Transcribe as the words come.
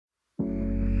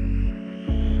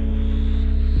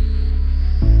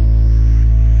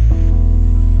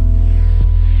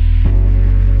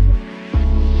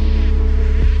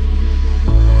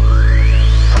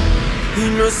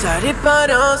estaré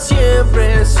para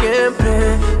siempre,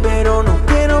 siempre, pero no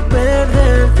quiero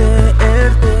perderte.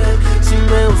 Si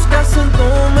me buscas en tu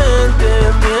mente,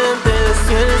 mientes,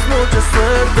 tienes mucha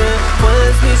suerte.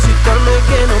 Puedes visitarme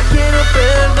que no quiero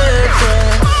perderte.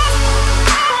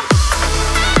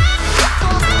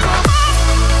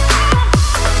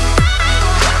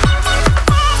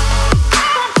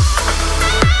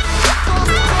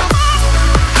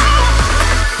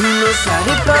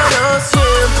 Estaré para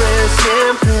siempre,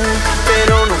 siempre,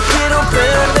 pero no quiero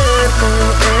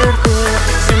perderte.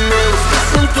 Si me buscas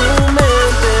en tu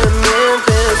mente,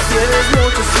 mientes, tienes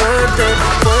mucha suerte.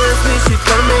 Puedes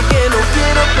visitarme que no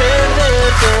quiero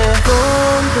perderte.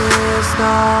 ¿Dónde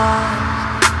estás?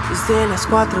 Desde las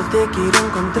 4 te quiero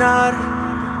encontrar.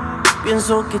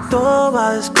 Pienso que todo va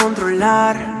a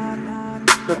descontrolar.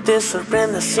 No te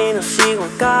sorprendas si no sigo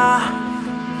acá.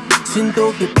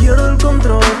 Siento que pierdo el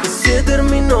control, que se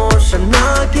terminó, ya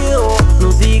nada quedó.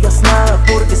 No digas nada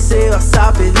porque se vas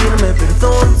a pedirme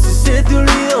perdón. Si se te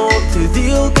olvidó, te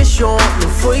digo que yo no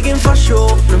fui quien falló.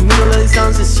 No miro la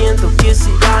distancia, siento que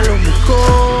será lo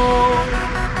mejor.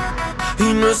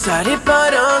 Y no estaré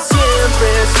para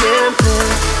siempre, siempre,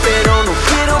 pero no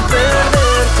quiero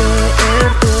perderte.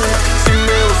 Si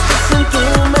me buscas en tu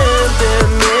mente,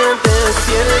 mientes,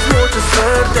 tienes mucha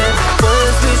suerte.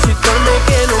 Puedes visitarme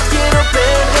que no quiero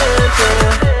perderte,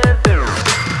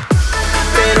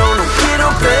 pero no quiero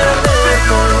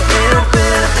perderte.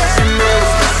 Si me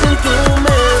buscas en tu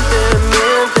mente,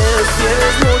 mientes,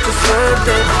 tienes mucha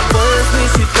suerte. Puedes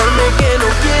visitarme que no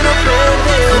quiero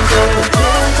perderte.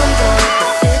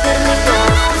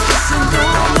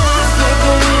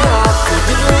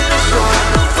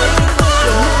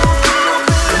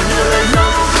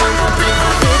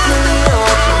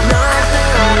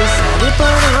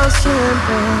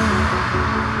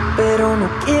 Pero no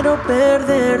quiero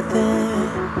perderte.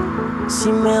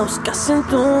 Si me buscas en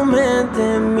tu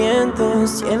mente,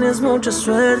 mientes, tienes mucha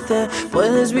suerte.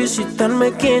 Puedes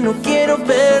visitarme que no quiero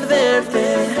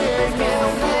perderte.